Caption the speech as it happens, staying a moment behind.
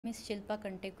Miss Shilpa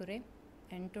Kantekure,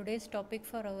 and today's topic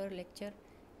for our lecture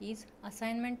is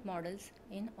assignment models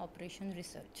in operation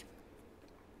research.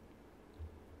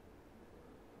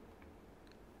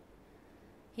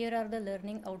 Here are the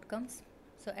learning outcomes.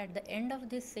 So at the end of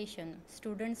this session,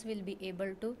 students will be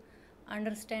able to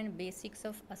understand basics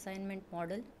of assignment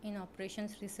model in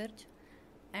operations research,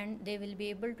 and they will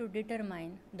be able to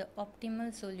determine the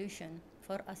optimal solution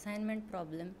for assignment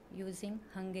problem using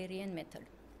Hungarian method.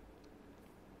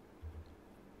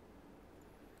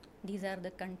 These are the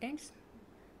contents.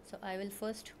 So I will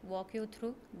first walk you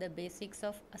through the basics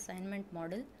of assignment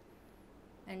model,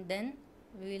 and then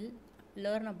we will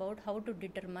learn about how to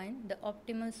determine the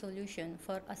optimal solution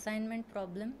for assignment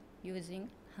problem using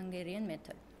Hungarian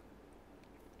method.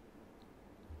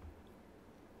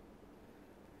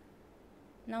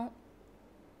 Now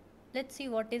let's see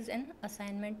what is an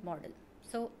assignment model.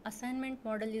 So assignment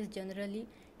model is generally,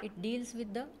 it deals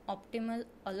with the optimal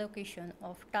allocation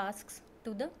of tasks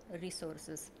to the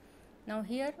resources. Now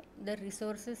here the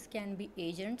resources can be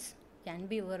agents, can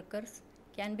be workers,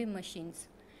 can be machines,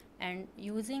 and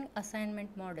using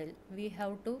assignment model we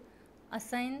have to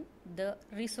assign the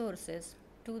resources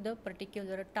to the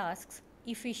particular tasks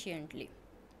efficiently.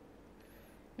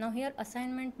 Now here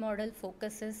assignment model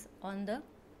focuses on the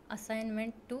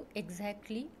assignment to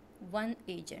exactly one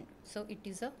agent. So it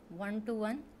is a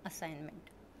one-to-one assignment.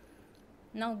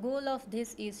 Now goal of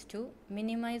this is to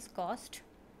minimize cost,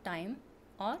 time,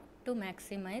 or to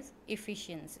maximize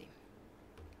efficiency.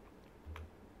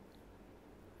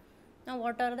 Now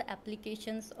what are the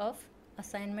applications of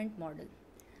assignment model?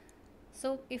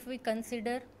 So if we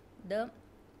consider the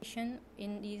application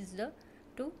in is the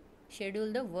to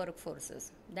schedule the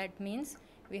workforces, that means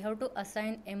we have to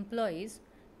assign employees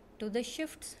to the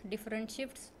shifts, different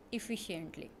shifts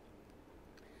efficiently.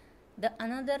 The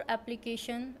another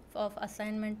application of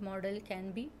assignment model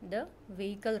can be the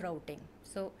vehicle routing.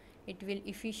 So it will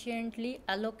efficiently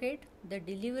allocate the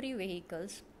delivery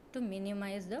vehicles to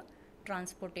minimize the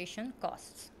transportation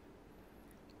costs.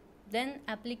 Then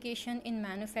application in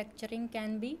manufacturing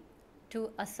can be to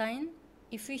assign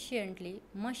efficiently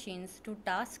machines to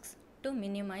tasks to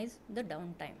minimize the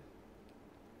downtime.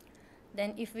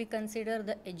 Then if we consider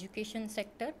the education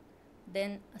sector,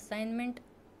 then assignment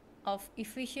of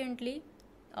efficiently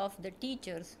of the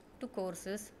teachers to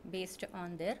courses based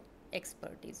on their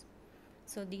expertise.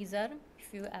 So these are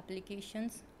few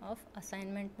applications of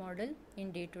assignment model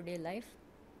in day-to-day life.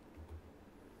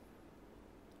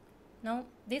 Now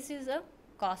this is a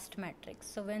cost matrix.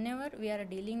 So whenever we are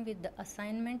dealing with the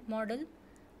assignment model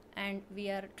and we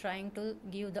are trying to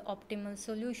give the optimal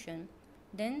solution,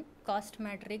 then cost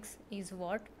matrix is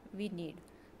what we need.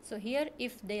 So here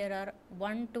if there are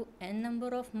 1 to n number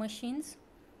of machines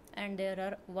and there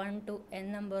are 1 to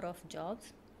n number of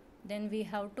jobs, then we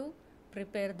have to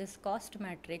prepare this cost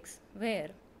matrix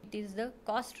where it is the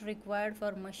cost required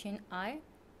for machine I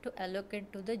to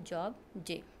allocate to the job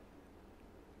J.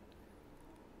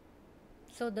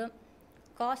 So the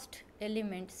cost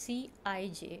element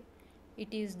Cij, it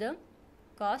is the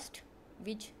cost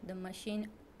which the machine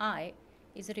I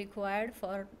is required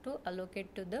for to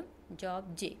allocate to the job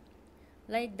J.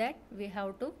 Like that we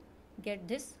have to get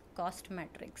this cost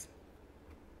matrix.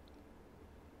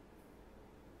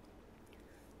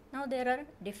 Now there are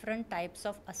different types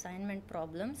of assignment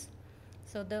problems.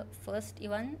 So the first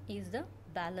one is the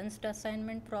balanced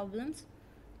assignment problems,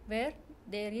 where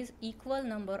there is equal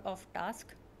number of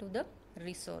tasks to the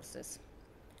resources.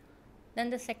 Then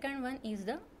the second one is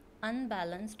the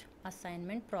unbalanced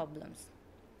assignment problems.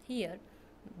 Here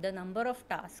the number of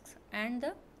tasks and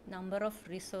the number of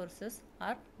resources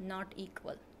are not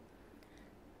equal.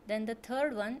 Then the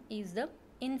third one is the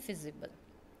infeasible.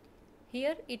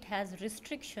 Here it has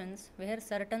restrictions where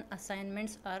certain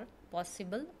assignments are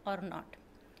possible or not.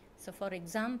 So for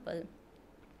example,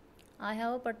 I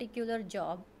have a particular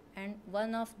job and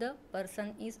one of the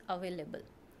person is available,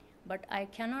 but I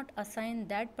cannot assign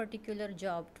that particular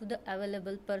job to the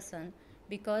available person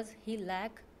because he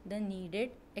lack the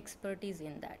needed expertise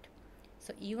in that.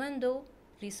 So even though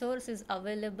resource is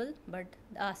available but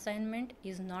the assignment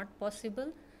is not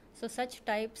possible, so such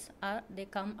types are, they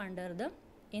come under the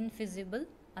infeasible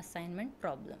assignment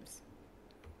problems.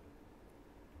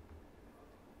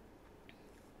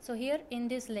 So here in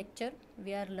this lecture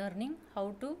we are learning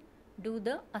how to do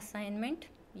the assignment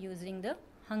using the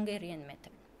Hungarian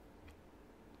method.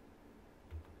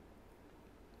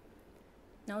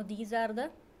 Now these are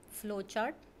the flow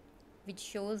chart which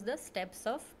shows the steps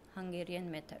of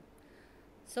Hungarian method.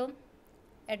 So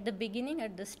at the beginning,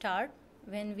 at the start,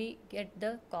 when we get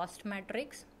the cost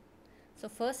matrix, so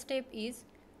first step is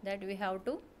that we have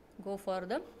to go for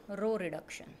the row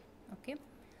reduction. Okay,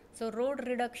 so row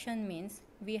reduction means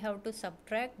we have to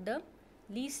subtract the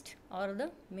least or the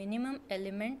minimum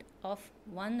element of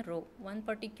one row, one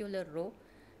particular row,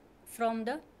 from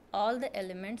the all the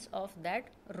elements of that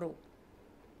row.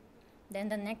 Then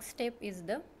the next step is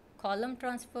the column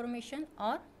transformation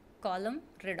or column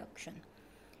reduction.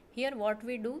 Here what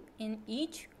we do, in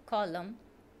each column,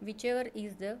 whichever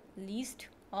is the least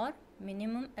or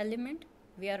minimum element,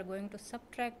 we are going to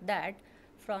subtract that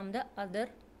from the other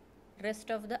rest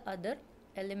of the other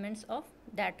elements of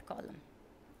that column.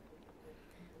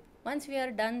 Once we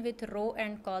are done with row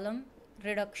and column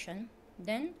reduction,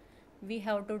 then we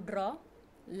have to draw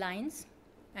lines,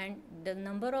 and the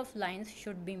number of lines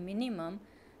should be minimum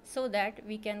so that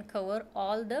we can cover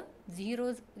all the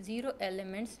zero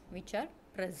elements which are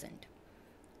present.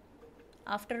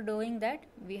 After doing that,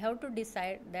 we have to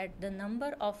decide that the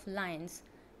number of lines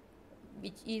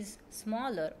which is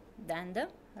smaller than the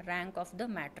rank of the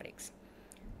matrix.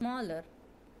 Smaller,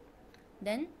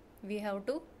 then we have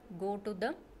to go to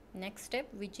the next step,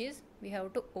 which is we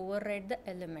have to overwrite the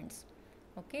elements.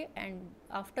 Okay, and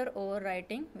after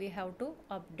overwriting we have to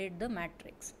update the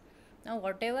matrix. Now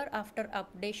whatever after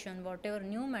updation, whatever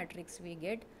new matrix we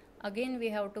get, again we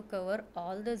have to cover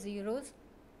all the zeros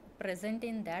present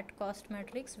in that cost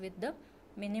matrix with the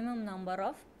minimum number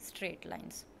of straight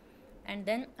lines. And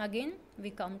then again we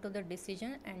come to the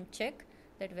decision and check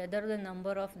that whether the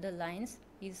number of the lines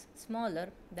is smaller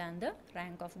than the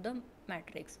rank of the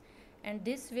matrix, and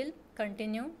this will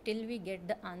continue till we get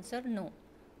the answer no.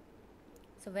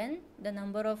 So when the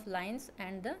number of lines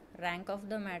and the rank of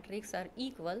the matrix are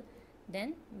equal,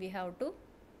 then we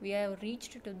have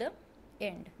reached to the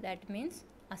end. That means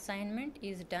assignment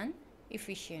is done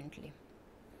efficiently.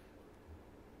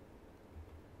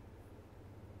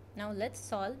 Now let's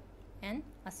solve an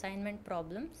assignment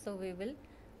problem so we will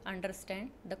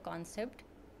understand the concept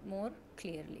more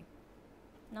clearly.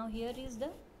 Now here is the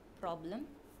problem.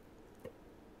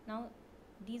 Now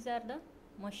these are the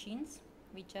machines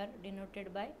which are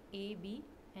denoted by A, B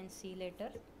and C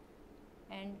letters,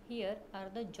 and here are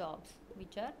the jobs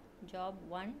which are job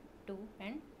 1, 2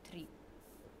 and 3,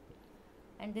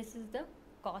 and this is the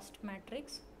cost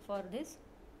matrix for this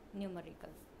numerical.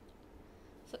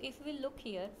 So if we look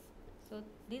here, so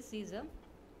this is a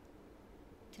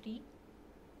 3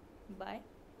 by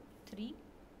 3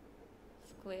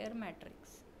 square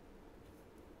matrix.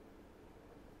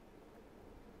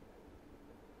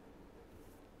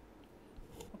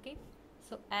 Okay,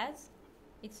 so as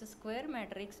it's a square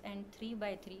matrix and 3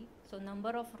 by 3, so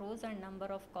number of rows and number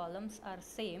of columns are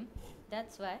same.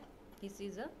 That's why this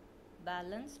is a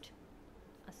balanced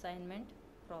assignment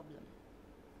problem.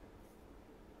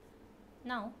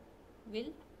 Now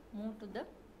we'll move to the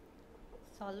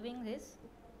solving this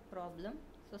problem.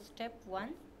 So step 1,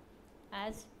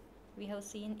 as we have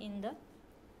seen in the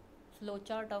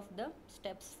flowchart of the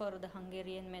steps for the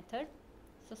Hungarian method.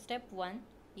 So step 1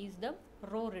 is the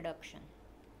row reduction.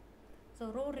 So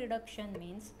row reduction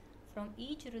means from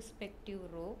each respective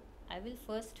row I will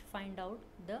first find out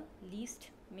the least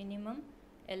minimum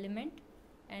element,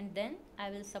 and then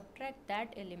I will subtract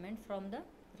that element from the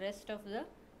rest of the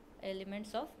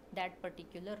elements of that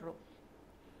particular row.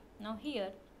 Now here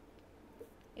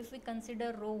if we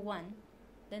consider row 1,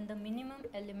 then the minimum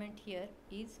element here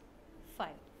is 5.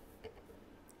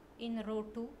 In row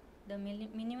 2 the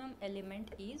minimum element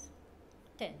is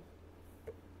 10,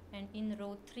 and in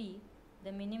row 3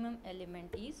 the minimum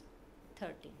element is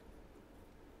 13.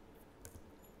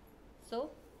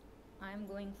 So I am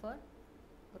going for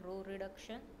row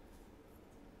reduction.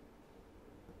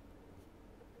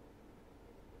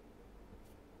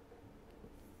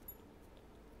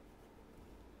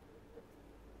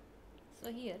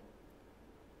 So here,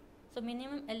 so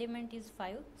minimum element is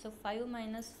 5, so 5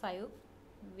 minus 5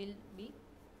 will be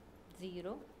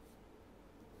 0.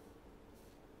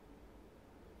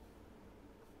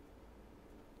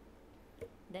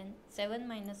 Then 7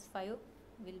 minus 5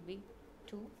 will be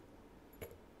 2,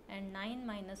 and 9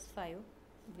 minus 5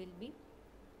 will be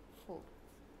 4.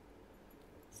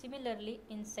 Similarly,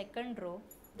 in second row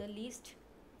the least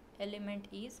element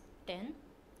is 10,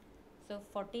 so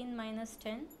 14 minus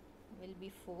 10 will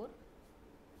be 4,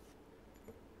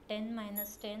 10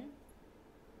 minus 10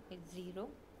 is 0,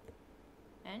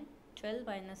 and 12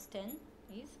 minus 10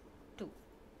 is 2.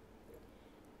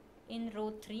 In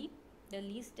row 3 the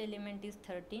least element is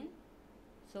 13,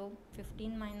 so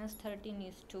 15 minus 13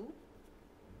 is 2,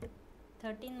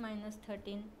 13 minus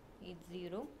 13 is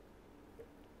 0,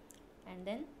 and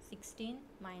then 16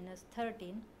 minus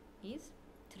 13 is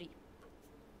 3.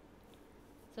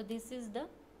 So this is the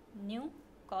new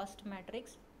cost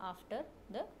matrix after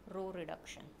the row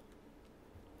reduction.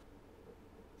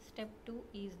 Step 2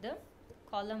 is the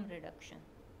column reduction.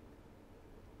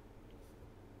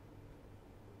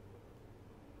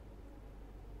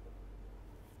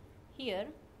 Here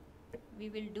we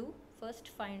will do first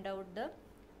find out the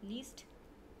least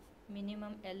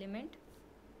minimum element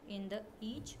in the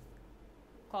each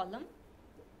column,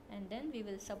 and then we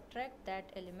will subtract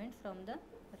that element from the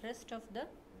rest of the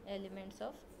elements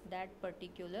of that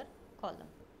particular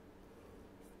column.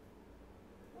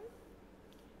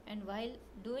 And while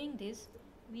doing this,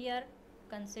 we are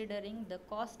considering the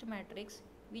cost matrix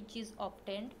which is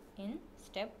obtained in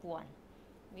step 1.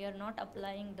 We are not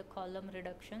applying the column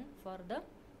reduction for the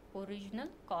original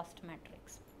cost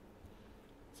matrix.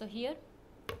 So here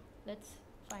let's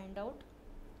find out.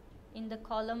 In the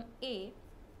column A,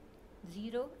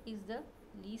 0 is the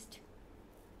least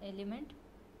element.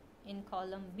 In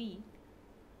column B,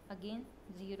 again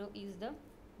 0 is the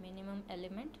minimum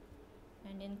element,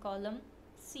 and in column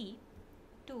C,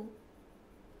 2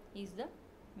 is the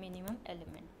minimum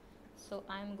element. So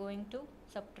I am going to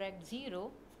subtract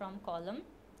 0 from column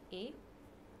A.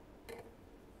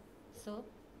 So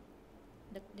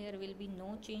there will be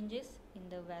no changes in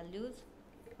the values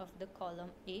of the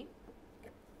column A.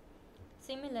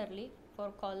 Similarly,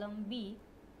 for column B,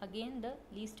 again the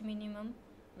least minimum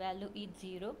value is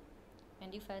 0,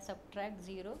 and if I subtract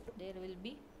 0, there will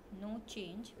be no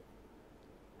change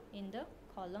in the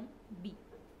column B.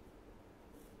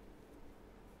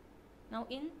 Now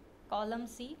in column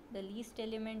C, the least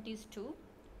element is 2,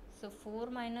 so 4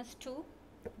 minus 2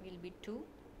 will be 2.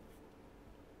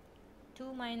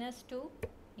 2 minus 2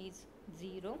 is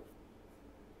 0,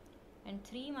 and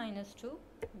 3 minus 2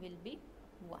 will be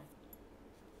 1.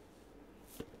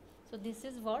 So this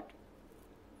is what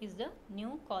is the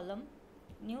new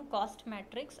cost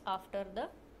matrix after the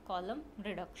column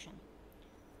reduction.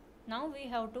 Now we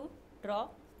have to draw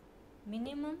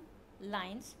minimum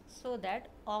lines so that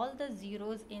all the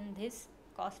zeros in this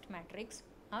cost matrix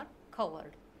are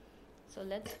covered. So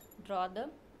let's draw the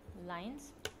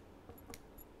lines.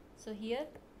 So here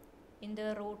in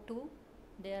the row 2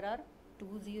 there are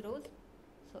 2 zeros,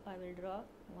 so I will draw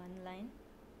one line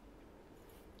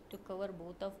to cover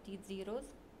both of these zeros.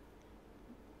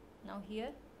 Now here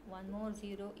one more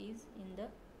 0 is in the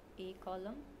A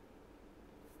column,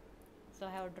 so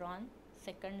I have drawn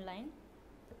second line,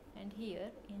 and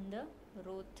here in the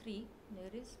row 3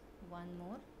 there is one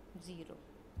more 0.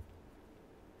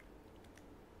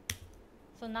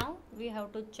 So now we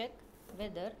have to check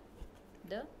whether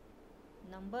the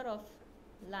number of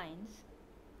lines,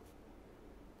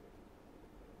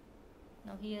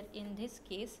 now here in this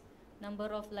case number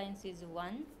of lines is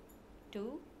 1,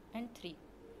 2 and 3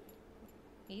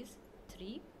 is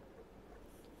 3,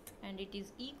 and it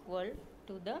is equal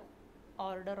to the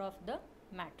order of the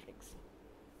matrix,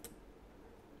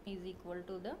 is equal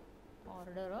to the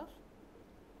order of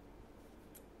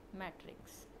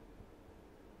matrix,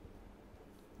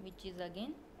 which is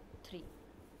again 3.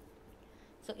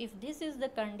 So if this is the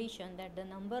condition that the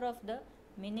number of the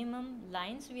minimum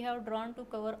lines we have drawn to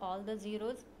cover all the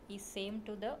zeros is same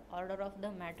to the order of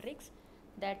the matrix,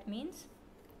 that means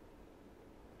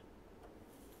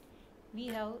we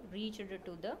have reached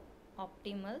to the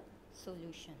optimal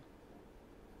solution.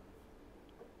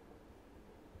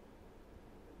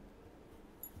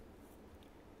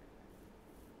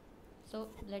 So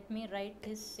let me write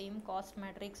this same cost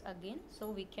matrix again so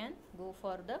we can go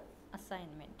for the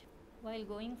assignment. While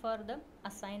going for the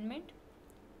assignment,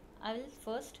 I will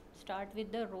first start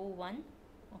with the row 1,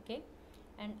 okay,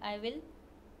 and I will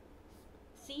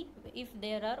see if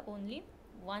there are only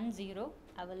 1 0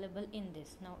 available in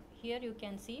this. Now here you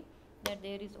can see that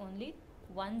there is only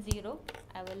 1 0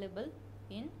 available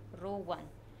in row 1.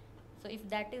 So if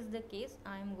that is the case,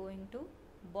 I am going to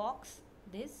box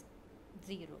this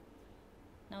 0.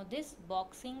 Now this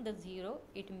boxing the 0,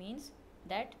 it means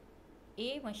that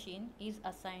A machine is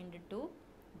assigned to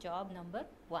job number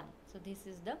 1. So this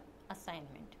is the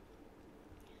assignment.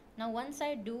 Now once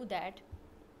I do that,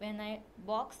 when I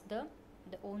box the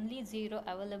only 0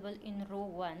 available in row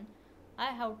 1,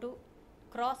 I have to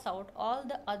cross out all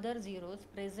the other zeros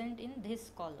present in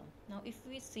this column. Now if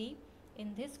we see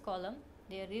in this column,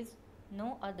 there is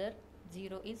no other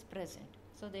 0 is present,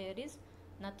 so there is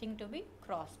nothing to be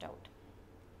crossed out.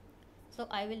 So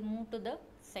I will move to the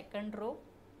second row.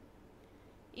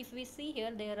 If we see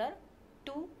here, there are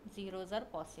 2 zeros are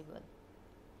possible,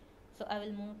 so I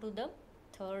will move to the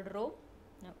third row.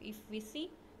 Now if we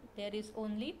see, there is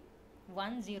only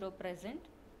 1 0 present,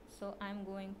 so I am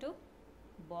going to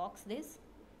box this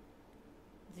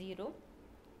 0,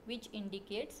 which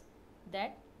indicates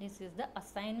that this is the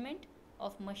assignment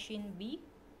of machine B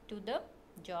to the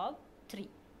job 3.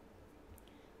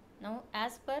 Now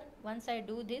as per, once I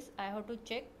do this, I have to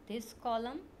check this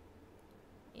column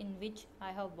in which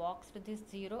I have boxed this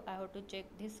 0. I have to check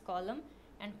this column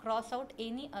and cross out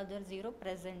any other 0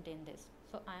 present in this.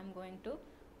 So I am going to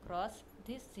cross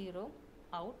this 0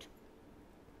 out.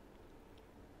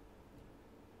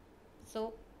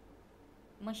 So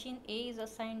machine A is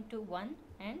assigned to 1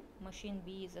 and machine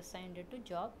B is assigned to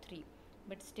job 3,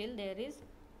 but still there is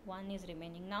 1 is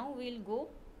remaining. Now we will go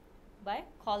by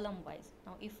column wise.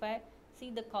 Now if I see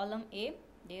the column A,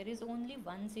 there is only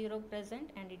 1 0 present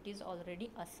and it is already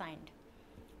assigned.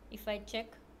 If I check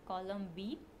column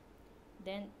B,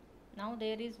 then now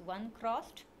there is 1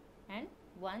 crossed and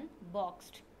 1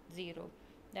 boxed 0.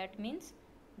 That means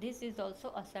this is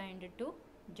also assigned to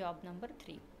job number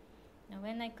 3. Now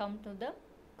when I come to the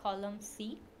column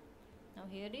C, now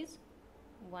here is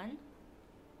 1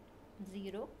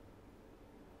 0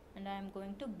 and I am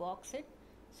going to box it.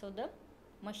 So the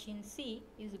machine C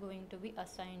is going to be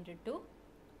assigned to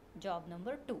job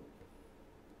number 2.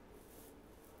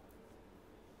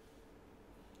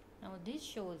 Now this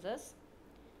shows us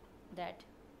that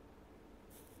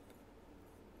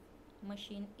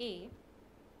machine A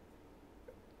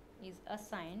is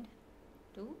assigned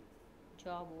to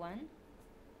job 1,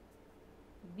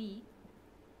 B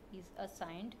is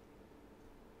assigned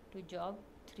to job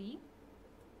 3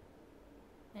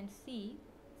 and C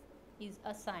is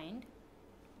assigned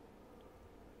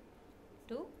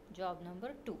to job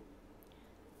number 2.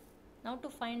 Now to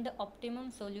find the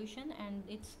optimum solution and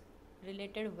its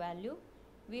related value,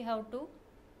 we have to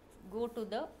go to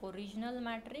the original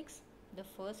matrix, the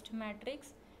first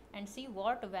matrix, and see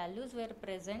what values were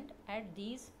present at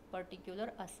these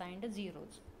particular assigned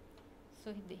zeros.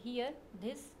 So here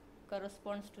this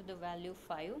corresponds to the value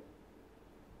 5.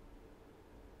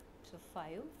 So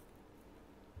 5.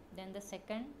 Then the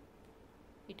second,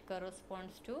 it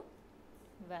corresponds to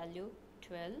value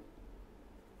 12.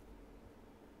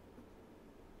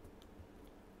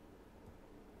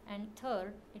 And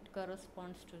third, it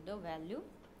corresponds to the value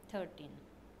 13.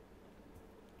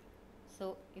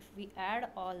 So if we add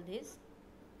all this,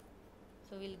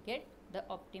 so we'll get the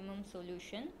optimum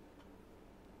solution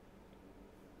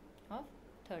of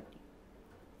 30.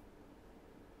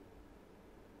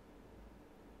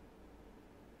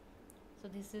 So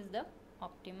this is the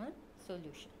optimal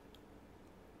solution.